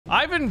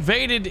I've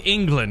invaded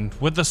England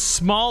with a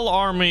small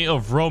army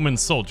of Roman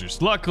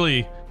soldiers.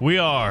 Luckily, we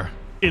are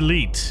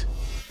elite.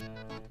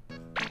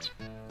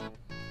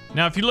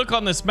 Now, if you look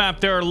on this map,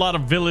 there are a lot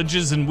of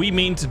villages, and we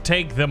mean to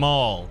take them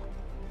all.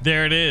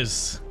 There it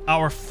is,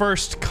 our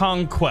first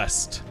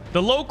conquest.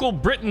 The local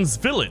Britain's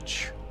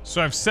village. So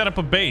I've set up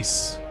a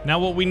base. Now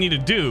what we need to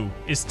do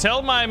is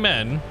tell my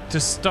men to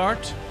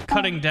start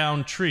cutting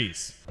down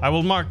trees. I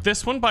will mark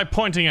this one by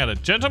pointing at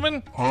it.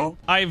 Gentlemen,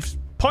 I've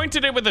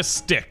pointed it with a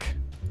stick.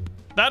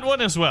 That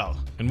one as well.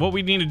 And what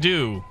we need to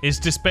do is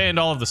disband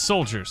all of the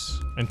soldiers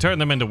and turn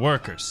them into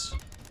workers.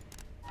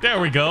 There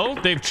we go.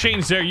 They've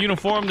changed their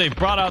uniform. They've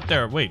brought out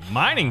their,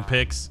 mining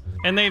picks.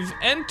 And they've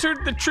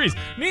entered the trees.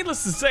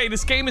 Needless to say,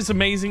 this game is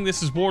amazing.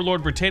 This is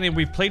Warlord Britania.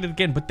 We've played it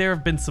again, but there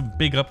have been some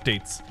big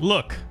updates.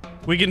 Look,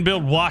 we can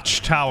build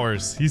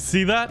watchtowers. You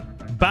see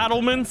that?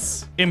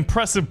 Battlements,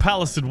 impressive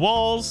palisade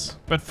walls.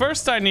 But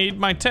first I need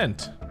my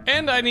tent.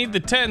 And I need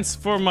the tents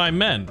for my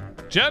men.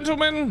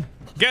 Gentlemen,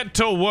 get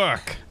to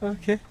work.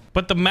 Okay.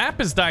 But the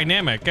map is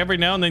dynamic. Every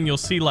now and then you'll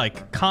see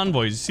like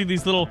convoys. You see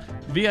these little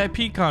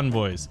VIP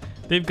convoys.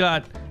 They've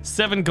got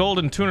 7 gold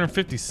and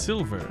 250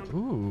 silver.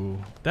 Ooh,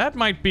 that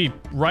might be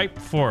ripe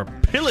for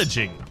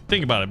pillaging.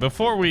 Think about it.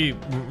 Before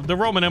the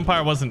Roman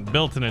Empire wasn't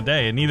built in a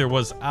day, and neither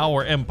was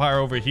our empire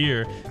over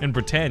here in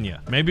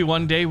Britannia. Maybe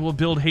one day we'll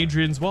build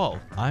Hadrian's Wall.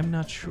 I'm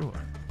not sure.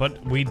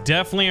 But we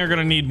definitely are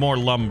gonna need more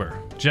lumber.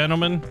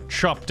 Gentlemen,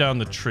 chop down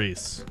the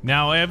trees.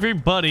 Now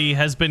everybody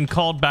has been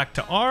called back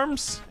to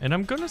arms, and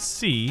I'm gonna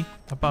see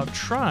about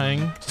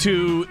trying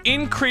to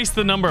increase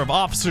the number of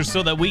officers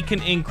so that we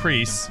can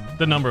increase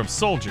the number of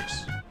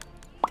soldiers.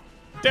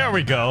 There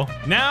we go.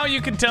 Now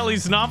you can tell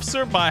he's an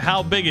officer by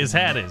how big his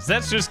hat is.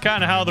 That's just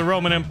kind of how the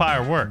Roman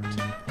Empire worked.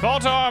 Call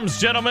to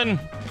arms, gentlemen.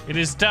 It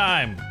is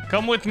time.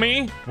 Come with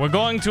me. We're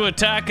going to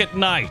attack at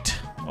night.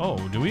 Oh,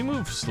 do we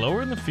move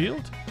slower in the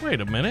field? Wait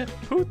a minute.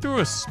 Who threw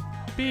a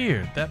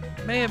spear? That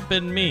may have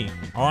been me.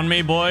 On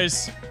me,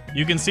 boys.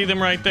 You can see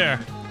them right there.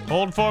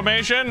 Hold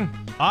formation.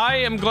 I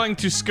am going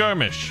to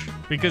skirmish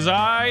because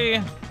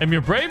I am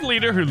your brave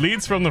leader who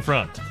leads from the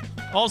front.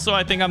 Also,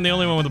 I think I'm the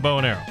only one with a bow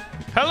and arrow.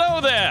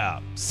 Hello there,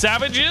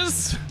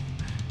 savages.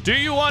 Do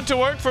you want to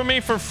work for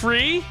me for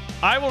free?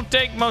 I will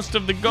take most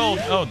of the gold.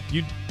 Oh,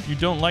 you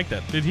don't like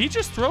that. Did he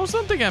just throw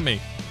something at me?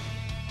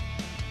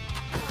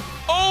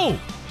 Oh!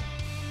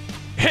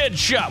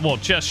 Headshot. Well,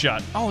 chest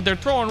shot. Oh, they're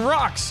throwing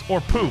rocks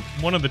or poop.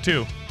 One of the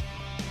two.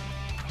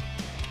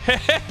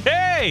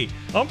 Hey,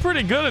 I'm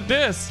pretty good at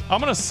this.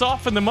 I'm gonna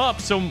soften them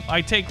up so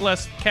I take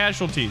less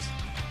casualties.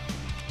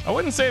 I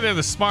wouldn't say they're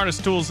the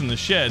smartest tools in the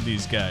shed,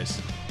 these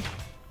guys.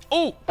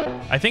 Oh,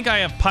 I think I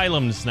have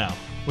pylons now,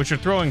 which are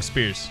throwing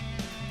spears.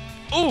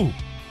 Ooh,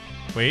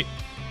 wait.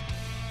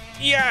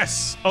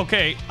 Yes.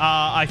 Okay,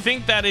 I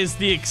think that is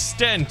the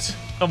extent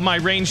of my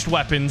ranged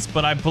weapons,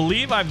 but I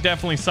believe I've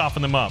definitely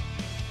softened them up.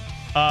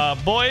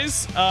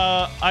 Boys,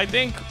 I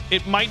think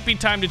it might be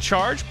time to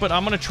charge, but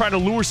I'm gonna try to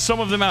lure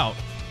some of them out.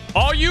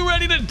 Are you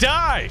ready to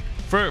die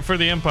for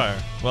the Empire?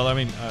 Well, I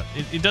mean,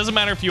 it doesn't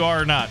matter if you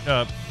are or not.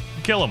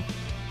 Kill them.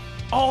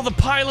 Oh, the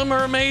pylon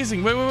are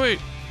amazing. Wait.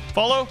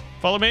 Follow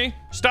me.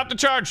 Stop the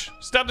charge.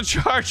 Stop the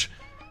charge.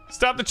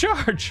 Stop the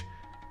charge.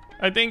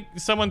 I think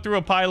someone threw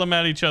a pylon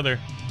at each other.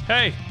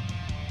 Hey,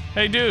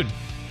 dude,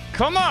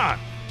 come on.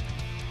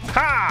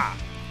 Ha!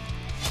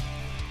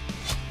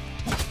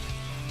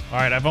 All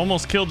right, I've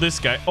almost killed this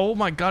guy. Oh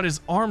my God,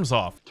 his arm's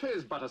off.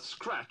 'Tis but a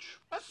scratch.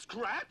 A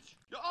scratch?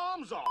 Your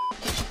arm's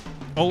off.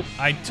 Oh,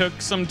 I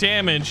took some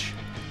damage.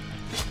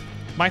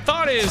 My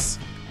thought is,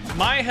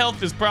 my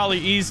health is probably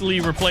easily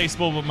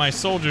replaceable, but my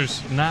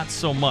soldiers, not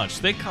so much.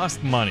 They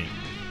cost money.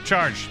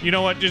 Charge. You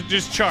know what?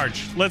 Just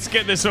charge. Let's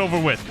get this over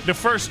with. The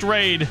first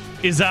raid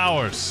is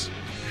ours.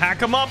 Hack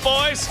them up,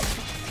 boys.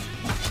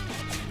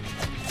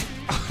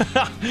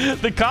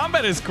 The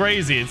combat is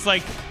crazy. It's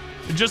like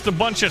just a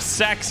bunch of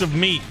sacks of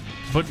meat.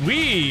 But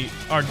we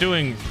are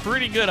doing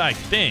pretty good, I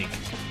think.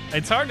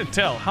 It's hard to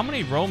tell. How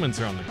many Romans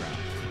are on the ground?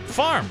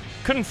 Farm.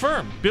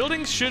 Confirm.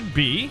 Buildings should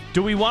be.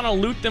 Do we want to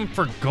loot them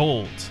for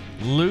gold?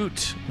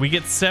 Loot. We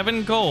get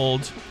 7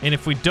 gold. And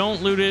if we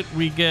don't loot it,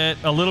 we get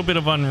a little bit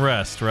of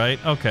unrest, right?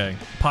 Okay.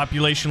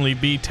 Population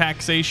B.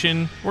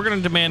 Taxation. We're going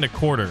to demand a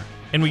quarter.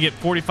 And we get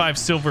 45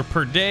 silver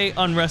per day.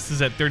 Unrest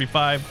is at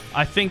 35.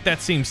 I think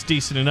that seems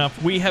decent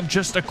enough. We have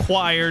just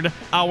acquired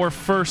our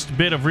first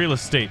bit of real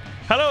estate.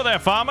 Hello there,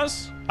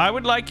 farmers. I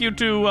would like you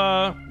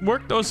to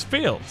work those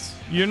fields.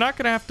 You're not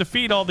going to have to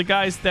feed all the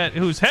guys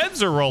whose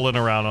heads are rolling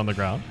around on the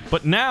ground.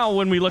 But now,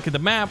 when we look at the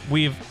map,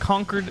 we've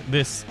conquered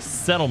this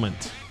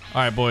settlement.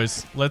 All right,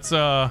 boys. Let's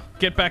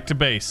get back to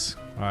base.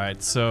 All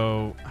right,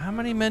 so how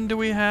many men do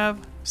we have?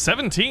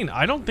 17.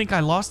 I don't think I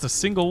lost a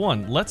single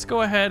one. Let's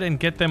go ahead and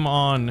get them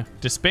on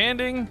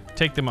disbanding,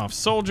 take them off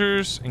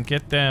soldiers, and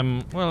get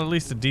them, well, at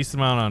least a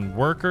decent amount on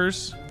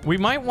workers. We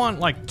might want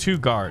like 2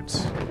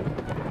 guards.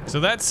 So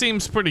that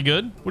seems pretty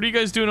good. What are you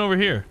guys doing over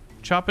here?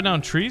 Chopping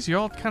down trees? You're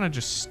all kind of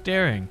just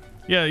staring.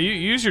 Yeah, you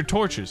use your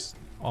torches.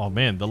 Oh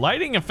man, the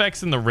lighting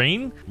effects in the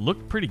rain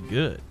look pretty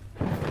good.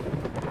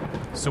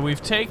 So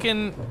we've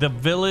taken the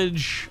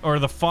village or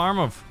the farm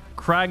of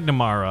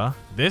Kragnamara.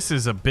 This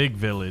is a big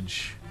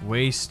village.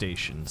 Way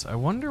stations. I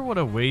wonder what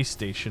a way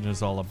station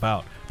is all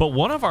about. But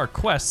one of our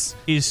quests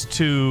is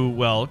to,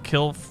 well,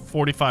 kill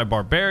 45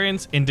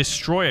 barbarians and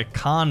destroy a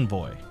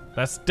convoy.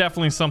 That's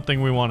definitely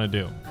something we want to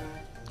do.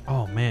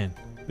 Oh, man.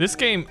 This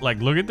game, like,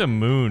 look at the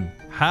moon.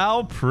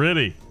 How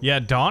pretty. Yeah,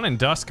 dawn and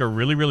dusk are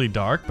really, really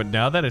dark, but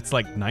now that it's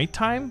like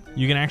nighttime,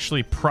 you can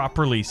actually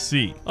properly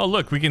see. Oh,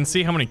 look, we can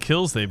see how many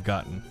kills they've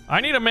gotten. I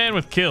need a man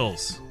with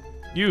kills.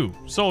 You,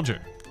 soldier.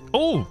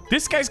 Oh,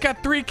 this guy's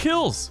got 3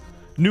 kills.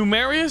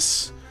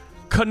 Numerius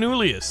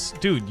Canulius.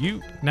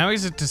 Dude, now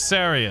he's a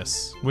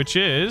Tessarius, which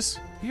is,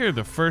 here,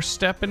 the first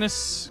step in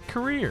his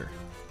career.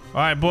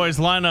 All right, boys,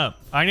 line up.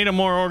 I need a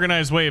more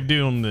organized way of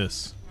doing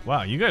this.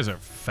 Wow, you guys are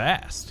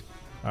fast.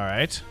 All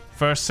right.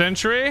 First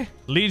century,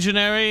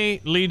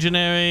 legionary,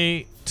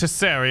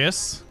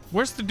 Tessarius.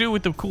 Where's the dude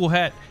with the cool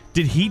hat?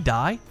 Did he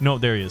die? No,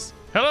 there he is.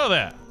 Hello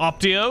there,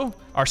 Optio.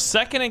 Our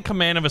second in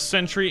command of a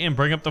century and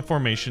bring up the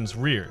formation's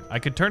rear. I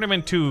could turn him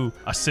into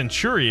a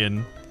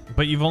centurion,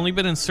 but you've only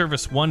been in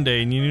service 1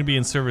 day and you need to be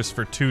in service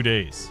for 2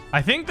 days.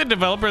 I think the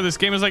developer of this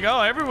game is like,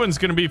 oh, everyone's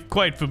gonna be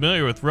quite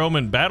familiar with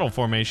Roman battle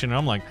formation. And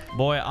I'm like,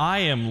 boy, I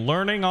am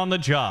learning on the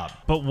job.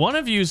 But one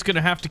of you is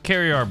gonna have to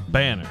carry our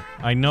banner.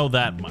 I know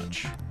that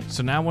much.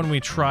 So now when we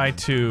try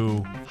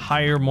to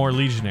hire more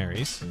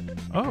legionaries.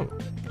 Oh,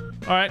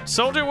 all right,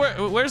 soldier,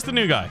 where's the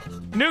new guy?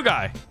 New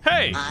guy,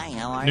 hey. Hi,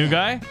 how are new you?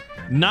 guy,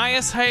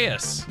 Nias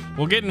Hayes.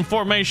 We'll get in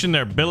formation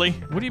there, Billy.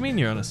 What do you mean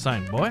you're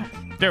unassigned, boy?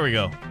 There we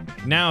go.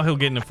 Now he'll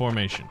get into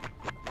formation.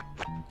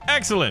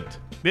 Excellent.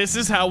 This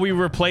is how we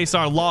replace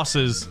our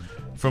losses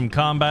from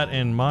combat.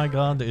 And my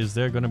God, is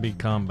there going to be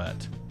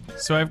combat?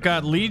 So I've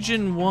got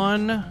Legion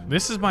 1.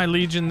 This is my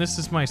Legion. This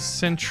is my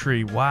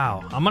Century.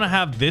 Wow. I'm going to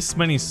have this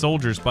many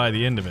soldiers by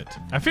the end of it.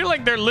 I feel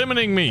like they're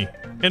limiting me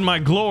in my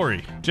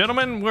glory.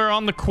 Gentlemen, we're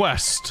on the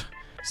quest.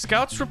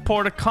 Scouts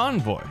report a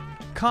convoy.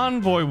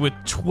 Convoy with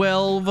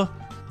 12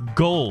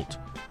 gold.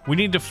 We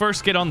need to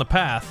first get on the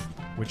path,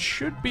 which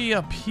should be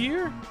up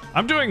here.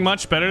 I'm doing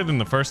much better than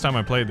the first time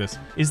I played this.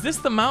 Is this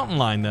the mountain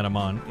line that I'm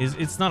on?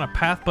 It's not a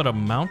path, but a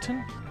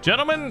mountain?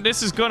 Gentlemen,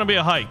 this is gonna be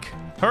a hike.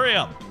 Hurry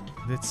up.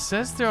 It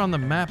says they're on the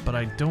map, but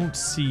I don't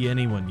see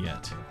anyone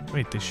yet.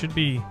 Wait, they should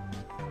be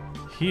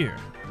here.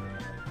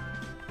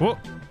 Whoa.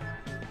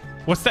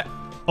 What's that?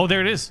 Oh,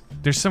 there it is.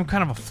 There's some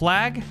kind of a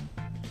flag.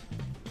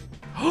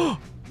 Oh,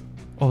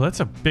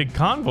 that's a big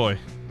convoy.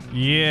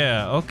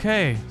 Yeah,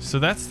 okay. So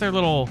that's their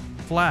little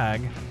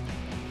flag.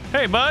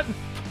 Hey, bud.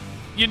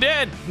 You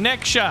dead.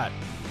 Neck shot.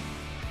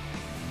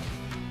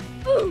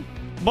 Woo.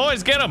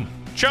 Boys, get him.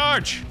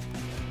 Charge.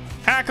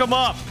 Hack him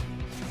up.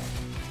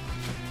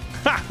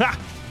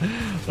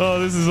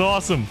 Oh, this is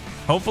awesome.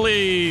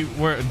 Hopefully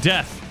we're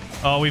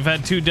death. Oh, we've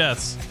had 2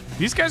 deaths.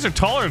 These guys are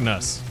taller than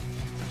us.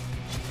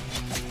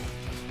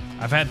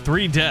 I've had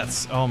 3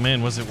 deaths. Oh,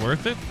 man, was it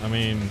worth it? I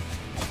mean,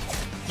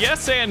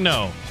 yes and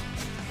no.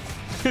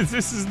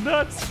 This is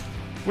nuts.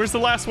 Where's the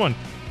last one?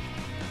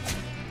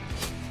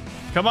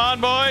 Come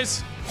on,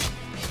 boys.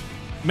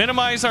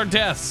 Minimize our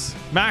deaths.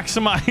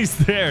 Maximize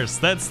theirs.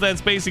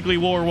 That's basically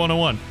War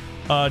 101.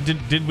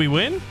 Did we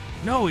win?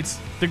 No,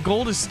 the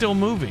gold is still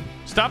moving.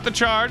 Stop the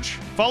charge.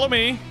 Follow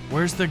me.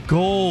 Where's the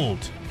gold?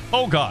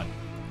 Oh, God.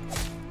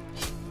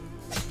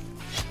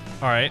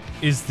 All right.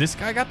 Is this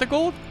guy got the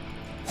gold?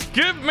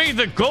 Give me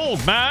the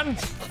gold, man.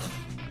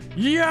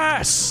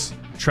 Yes.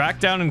 Track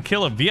down and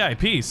kill a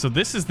VIP. So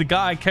this is the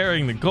guy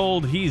carrying the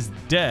gold. He's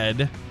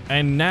dead.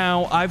 And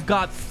now I've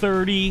got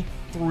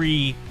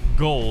 33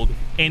 gold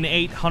and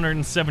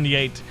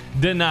 878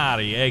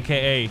 denarii,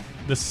 aka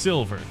the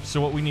silver.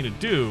 So what we need to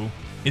do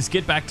is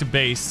get back to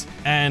base,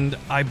 and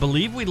I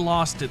believe we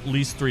lost at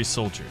least 3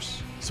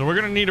 soldiers. So we're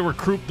gonna need to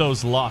recruit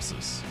those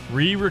losses.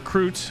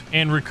 Re-recruit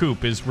and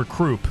recoup is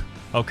recruit.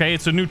 Okay,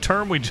 it's a new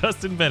term, we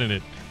just invented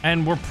it.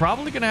 And we're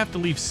probably gonna have to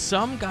leave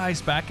some guys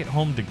back at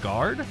home to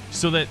guard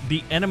so that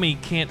the enemy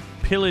can't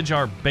pillage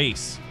our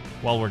base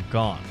while we're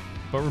gone.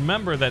 But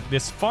remember that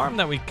this farm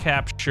that we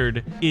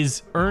captured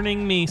is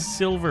earning me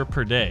silver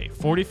per day.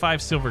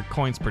 45 silver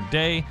coins per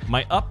day.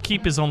 My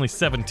upkeep is only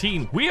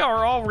 17. We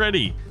are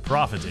already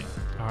profiting.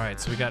 All right,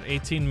 so we got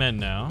 18 men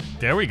now.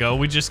 There we go.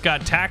 We just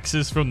got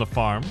taxes from the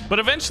farm. But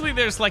eventually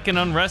there's like an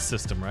unrest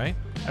system, right?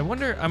 I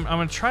wonder, I'm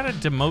gonna try to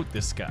demote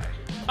this guy.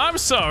 I'm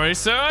sorry,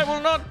 sir. I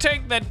will not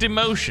take that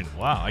demotion.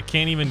 Wow,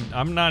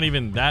 I'm not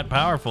even that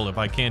powerful if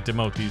I can't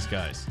demote these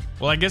guys.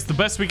 Well, I guess the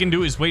best we can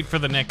do is wait for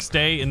the next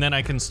day, and then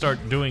I can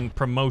start doing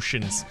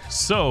promotions.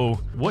 So,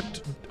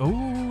 what?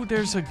 Oh,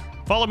 there's a...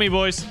 Follow me,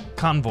 boys.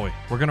 Convoy.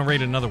 We're gonna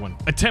raid another one.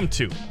 Attempt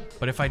to.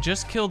 But if I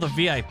just kill the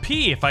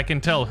VIP, if I can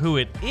tell who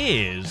it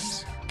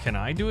is, can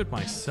I do it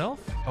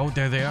myself? Oh,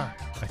 there they are.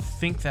 I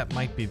think that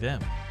might be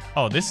them.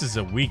 Oh, this is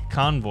a weak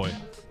convoy.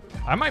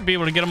 I might be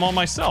able to get them all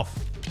myself.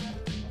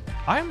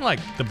 I'm like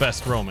the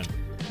best Roman.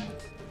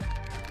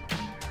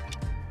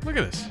 Look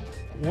at this.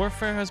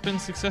 Warfare has been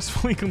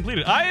successfully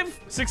completed. I have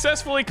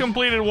successfully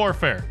completed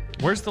warfare.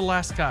 Where's the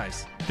last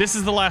guys? This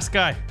is the last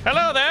guy.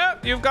 Hello there.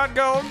 You've got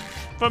gold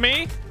for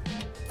me?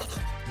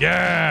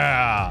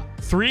 Yeah.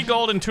 3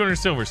 gold and 200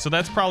 silver. So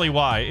that's probably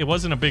why it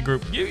wasn't a big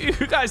group. You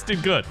guys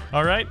did good.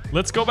 All right.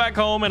 Let's go back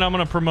home and I'm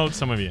going to promote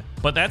some of you.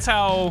 But that's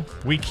how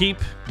we keep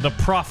the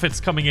profits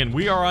coming in.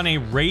 We are on a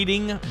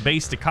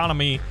raiding-based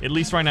economy, at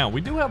least right now. We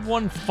do have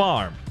 1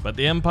 farm, but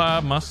the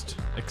empire must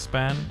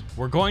expand.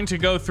 We're going to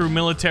go through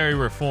military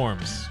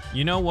reforms.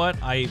 You know what?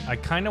 I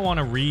kind of want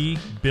to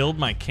rebuild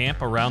my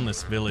camp around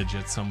this village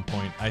at some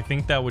point. I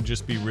think that would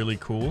just be really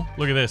cool.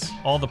 Look at this.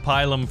 All the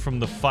pylum from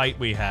the fight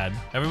we had.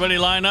 Everybody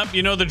line up.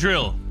 You know the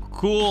drill.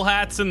 Cool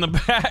hats in the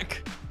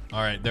back. All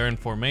right, they're in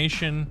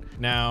formation.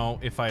 Now,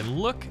 if I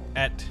look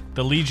at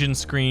the Legion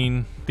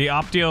screen, the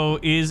Optio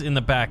is in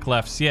the back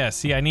left. Yeah,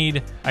 see, I need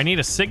a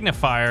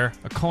signifier,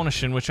 a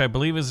Conation, which I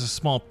believe is a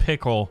small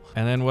pickle,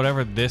 and then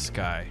whatever this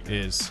guy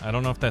is. I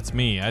don't know if that's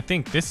me. I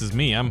think this is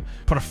me. I'm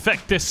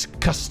Perfectus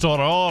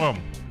Castororum.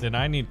 Then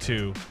I need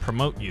to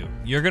promote you.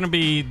 You're gonna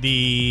be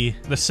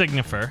the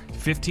signifer.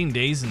 15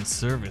 days in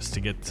service to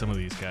get some of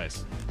these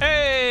guys.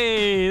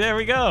 Hey, there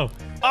we go.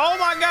 Oh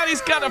my God,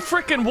 he's got a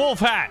freaking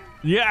wolf hat.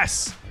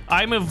 Yes.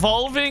 I'm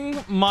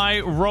evolving my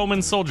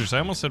Roman soldiers. I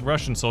almost said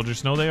Russian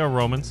soldiers. No, they are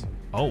Romans.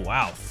 Oh,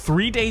 wow.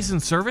 3 days in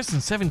service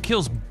and 7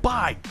 kills.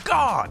 By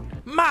God,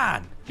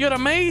 man, you're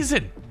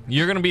amazing.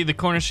 You're going to be the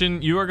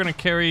Cornishan. You are going to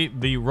carry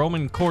the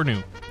Roman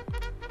Cornu.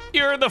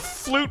 You're the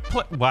flute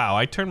player. Wow,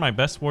 I turned my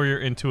best warrior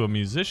into a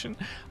musician.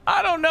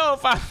 I don't know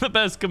if I'm the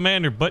best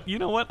commander, but you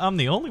know what? I'm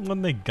the only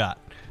one they got.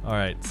 All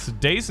right, so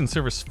days in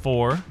service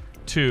 4.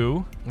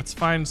 2. Let's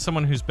find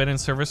someone who's been in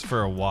service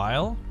for a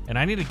while. And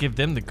I need to give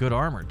them the good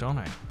armor, don't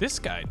I? This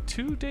guy,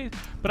 2 days.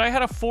 But I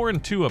had a 4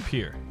 and 2 up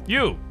here.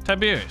 You,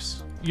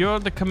 Tiberius, you're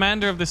the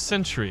commander of this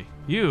century.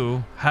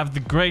 You have the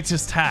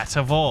greatest hat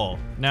of all.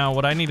 Now,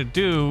 what I need to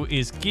do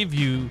is give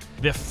you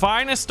the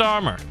finest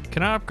armor.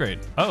 Can I upgrade?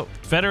 Oh,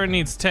 veteran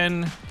needs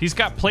 10. He's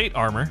got plate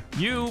armor.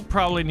 You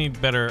probably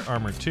need better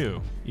armor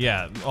too.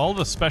 Yeah, all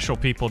the special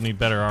people need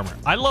better armor.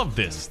 I love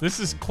this. This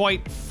is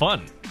quite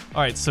fun.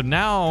 All right, so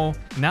now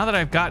that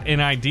I've got an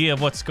idea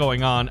of what's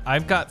going on,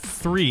 I've got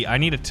 3. I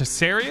need a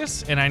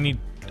Tessarius and I need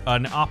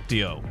an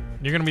Optio.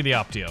 You're gonna be the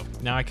Optio.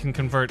 Now I can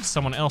convert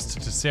someone else to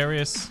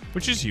Tessarius,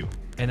 which is you.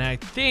 And I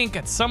think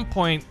at some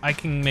point I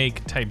can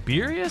make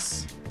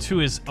Tiberius to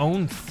his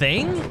own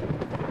thing?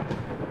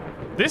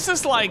 This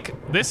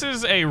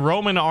is a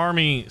Roman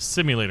army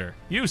simulator.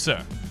 You,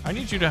 sir, I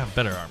need you to have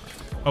better armor.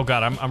 Oh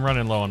God, I'm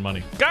running low on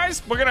money.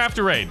 Guys, we're gonna have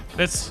to raid.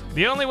 That's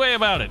the only way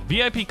about it.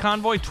 VIP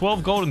convoy,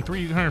 12 gold and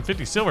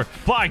 350 silver.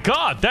 By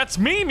God, that's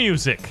me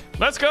music.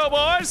 Let's go,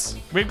 boys.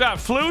 We've got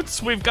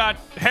flutes, we've got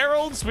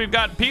heralds, we've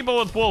got people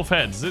with wolf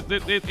heads.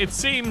 It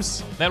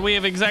seems that we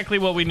have exactly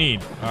what we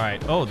need. All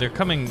right, oh, they're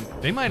coming.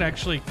 They might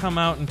actually come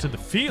out into the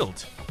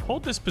field.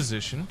 Hold this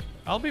position.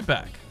 I'll be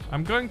back.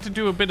 I'm going to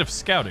do a bit of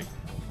scouting.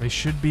 They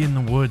should be in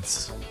the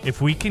woods. If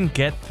we can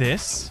get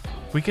this,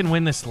 we can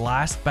win this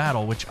last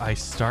battle, which I'm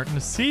starting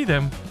to see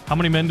them. How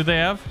many men do they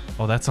have?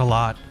 Oh, that's a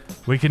lot.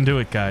 We can do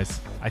it, guys.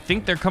 I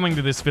think they're coming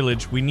to this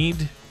village. We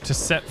need to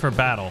set for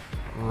battle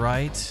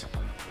right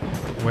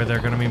where they're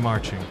going to be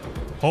marching.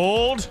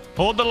 Hold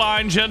the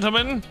line,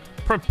 gentlemen.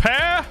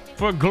 Prepare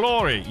for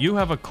glory. You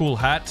have a cool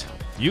hat.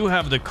 You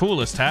have the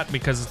coolest hat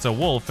because it's a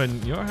wolf,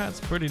 and your hat's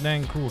pretty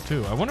dang cool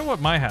too. I wonder what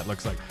my hat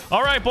looks like.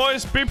 All right,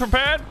 boys, be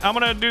prepared. I'm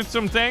going to do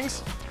some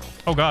things.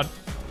 Oh, God.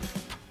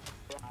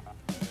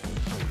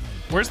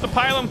 Where's the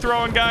pylum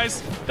throwing,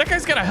 guys? That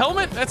guy's got a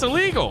helmet? That's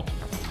illegal.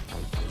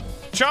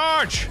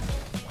 Charge!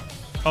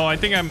 Oh, I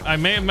think I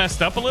may have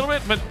messed up a little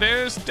bit, but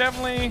there's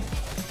definitely...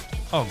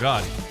 Oh,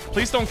 God.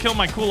 Please don't kill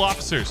my cool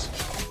officers.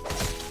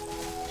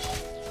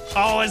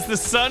 Oh, as the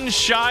sun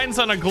shines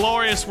on a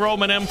glorious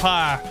Roman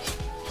Empire.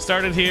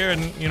 Started here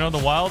in, you know, the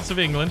wilds of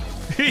England.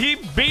 He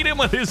beat him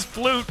with his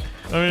flute.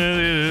 I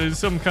mean,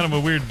 some kind of a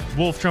weird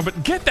wolf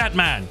trumpet. Get that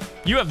man!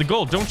 You have the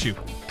gold, don't you?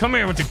 Come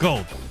here with the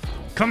gold.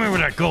 Come here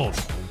with that gold.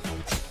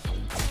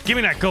 Give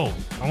me that gold.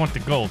 I want the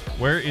gold.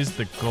 Where is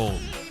the gold?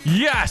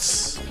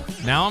 Yes!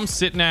 Now I'm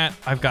sitting at,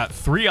 I've got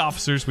 3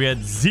 officers. We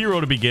had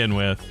 0 to begin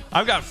with.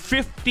 I've got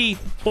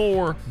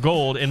 54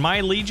 gold. In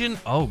my legion,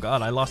 oh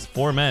God, I lost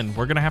 4 men.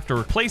 We're gonna have to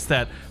replace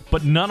that,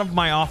 but none of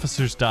my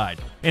officers died.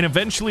 And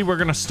eventually we're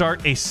gonna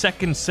start a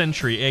 2nd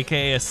century,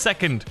 aka a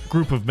 2nd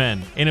group of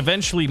men. And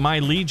eventually my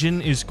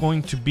legion is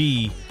going to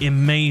be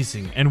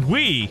amazing. And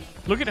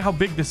look at how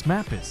big this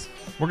map is.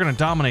 We're gonna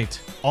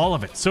dominate all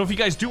of it. So if you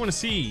guys do want to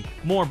see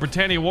more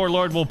Britania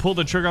Warlord, we'll pull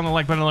the trigger on the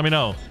like button and let me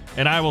know.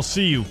 And I will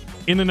see you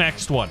in the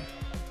next one.